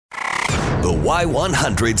The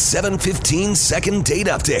Y100 715 second date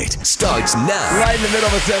update starts now. Right in the middle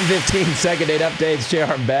of a 7:15 second date update.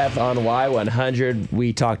 JR and Beth on Y100.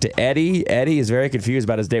 We talked to Eddie. Eddie is very confused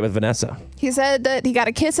about his date with Vanessa. He said that he got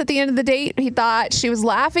a kiss at the end of the date. He thought she was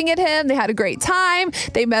laughing at him. They had a great time.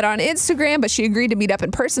 They met on Instagram, but she agreed to meet up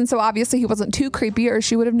in person. So obviously he wasn't too creepy or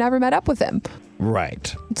she would have never met up with him.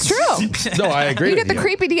 Right. It's true. No, I agree. You get the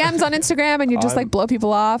creepy DMs on Instagram and you just blow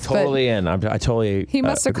people off. Totally in. I totally. He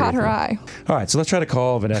must have caught her eye. All right, so let's try to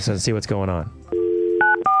call Vanessa and see what's going on.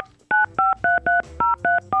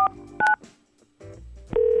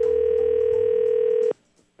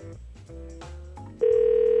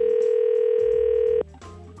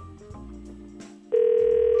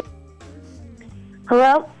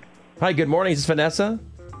 Hello? Hi, good morning. Is this Vanessa?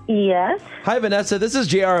 Yes. Hi, Vanessa. This is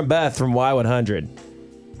JR and Beth from Y100.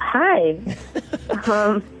 Hi.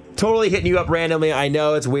 Totally hitting you up randomly. I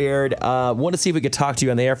know it's weird. Want to see if we could talk to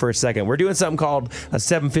you on the air for a second. We're doing something called a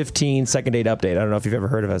 715 second date update. I don't know if you've ever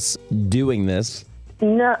heard of us doing this.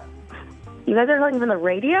 No. You guys are talking from the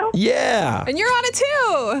radio? Yeah. And you're on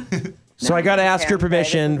it too. So I got to ask your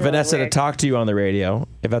permission, really Vanessa, weird. to talk to you on the radio,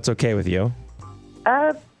 if that's okay with you.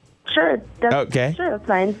 Sure. Okay. Sure, that's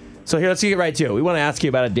fine. So here, let's get right to it. We want to ask you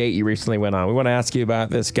about a date you recently went on. We want to ask you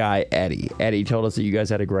about this guy, Eddie. Eddie told us that you guys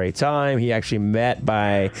had a great time. He actually met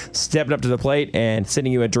by stepping up to the plate and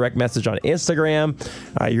sending you a direct message on Instagram.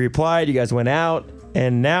 You replied, you guys went out,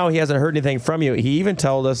 and now he hasn't heard anything from you. He even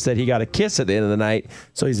told us that he got a kiss at the end of the night,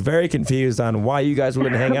 so he's very confused on why you guys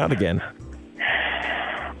wouldn't hang out again.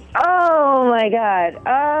 Oh, my God.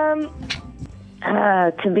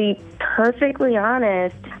 To be perfectly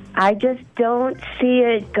honest, I just don't see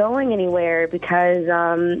it going anywhere because,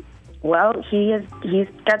 he's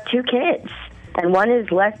got 2 kids, and one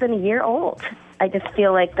is less than a year old. I just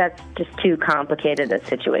feel like that's just too complicated a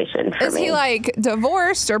situation for me. Is he like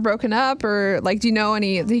divorced or broken up or like, do you know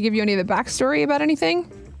any, did he give you any of the backstory about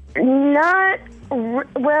anything? Not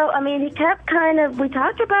well. I mean, he kept we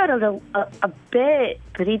talked about it a bit,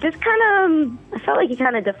 but he just I felt like he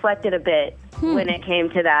kind of deflected a bit when it came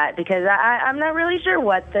to that because I'm not really sure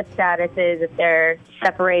what the status is, if they're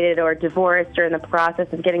separated or divorced or in the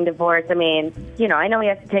process of getting divorced. I mean, I know he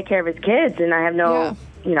has to take care of his kids, and I have no,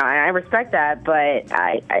 I respect that, but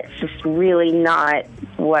it's just really not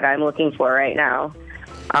what I'm looking for right now.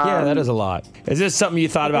 Yeah, that is a lot. Is this something you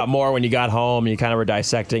thought about more when you got home and you kind of were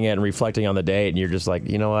dissecting it and reflecting on the date and you're just like,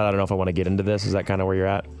 you know what, I don't know if I want to get into this? Is that kind of where you're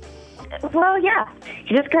at? Well, yeah.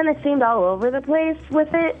 He just kind of seemed all over the place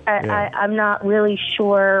with it. I'm not really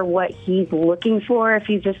sure what he's looking for, if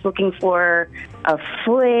he's just looking for a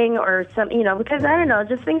fling or something, because I don't know,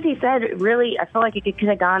 just things he said really, I felt like it could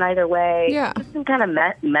have gone either way. Yeah. Just been kind of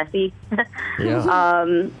messy.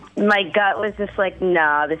 Yeah. My gut was just like,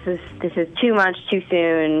 no, this is too much too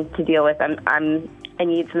soon to deal with. I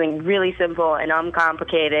need something really simple and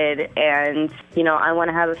uncomplicated, and I want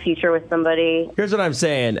to have a future with somebody. Here's what I'm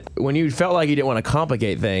saying. When you felt like you didn't want to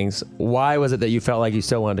complicate things, why was it that you felt like you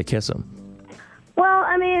still wanted to kiss him? Well,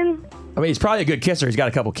 I mean, he's probably a good kisser. He's got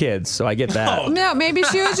a couple kids, so I get that. No, maybe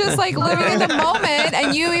she was just like living in the moment,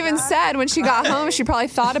 and you even said when she got home, she probably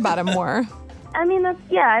thought about him more. I mean,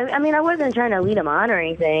 I wasn't trying to lead him on or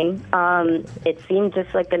anything. It seemed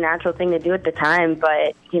just like the natural thing to do at the time,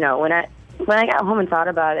 but, when I got home and thought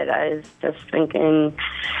about it, I was just thinking...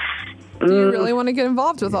 Do you really want to get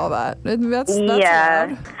involved with all that? That's yeah.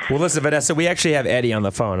 loud. Well, listen, Vanessa, we actually have Eddie on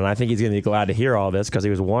the phone, and I think he's going to be glad to hear all this because he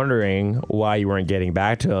was wondering why you weren't getting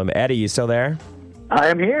back to him. Eddie, you still there? I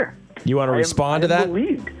am here. You want to respond to that?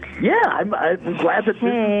 Relieved. Yeah, I'm glad that this is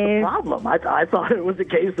the problem. I thought it was a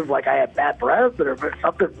case of I had bad breath or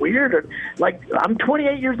something weird. Or I'm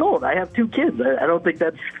 28 years old. I have 2 kids. I don't think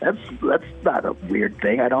that's not a weird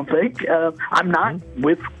thing. I don't think. I'm not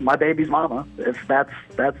with my baby's mama. If that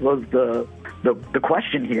was the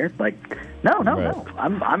question here. No.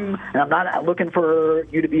 I'm not looking for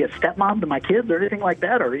you to be a stepmom to my kids or anything like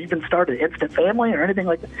that, or even start an instant family or anything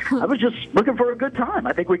like that. I was just looking for a good time.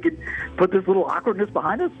 I think we could put this little awkwardness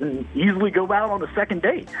behind us and easily go out on a second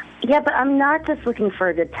date. Yeah, but I'm not just looking for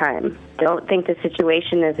a good time. Don't think the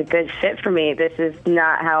situation is a good fit for me. This is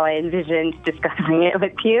not how I envisioned discussing it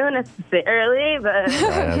with you necessarily, but...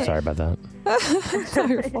 I'm sorry about that.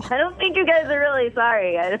 I don't think you guys are really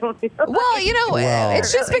sorry. I don't feel Well,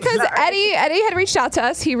 it's just because Eddie had reached out to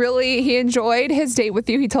us. He enjoyed his date with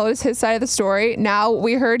you. He told us his side of the story. Now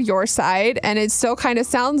we heard your side, and it still kind of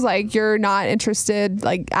sounds like you're not interested,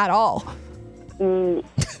 at all. No.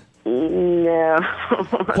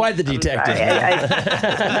 Quite the detective.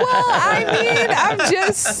 Well, I mean,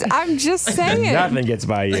 I'm just saying. Nothing gets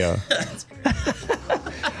by you.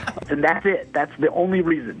 and that's it. That's the only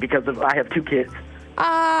reason, because I have 2 kids.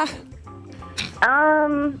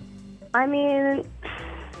 I mean,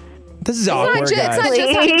 This is awkward, It's guys. not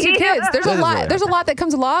just having 2 kids. There's a That is lot. weird. There's a lot that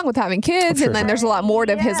comes along with having kids, and then there's a lot more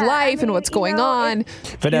to his life and what's going on.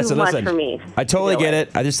 Vanessa, too much listen, for me. I totally get it.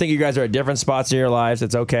 I just think you guys are at different spots in your lives.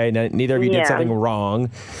 It's okay. Neither of you did Yeah. something wrong.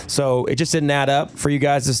 So it just didn't add up for you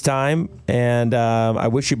guys this time. And I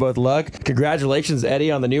wish you both luck. Congratulations, Eddie,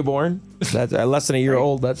 on the newborn. That's less than a year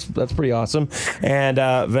old. That's pretty awesome. And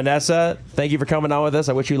Vanessa, thank you for coming on with us.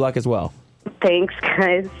 I wish you luck as well. Thanks,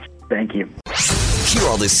 guys. Thank you. Hear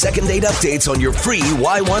all the second date updates on your free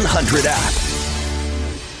Y100 app.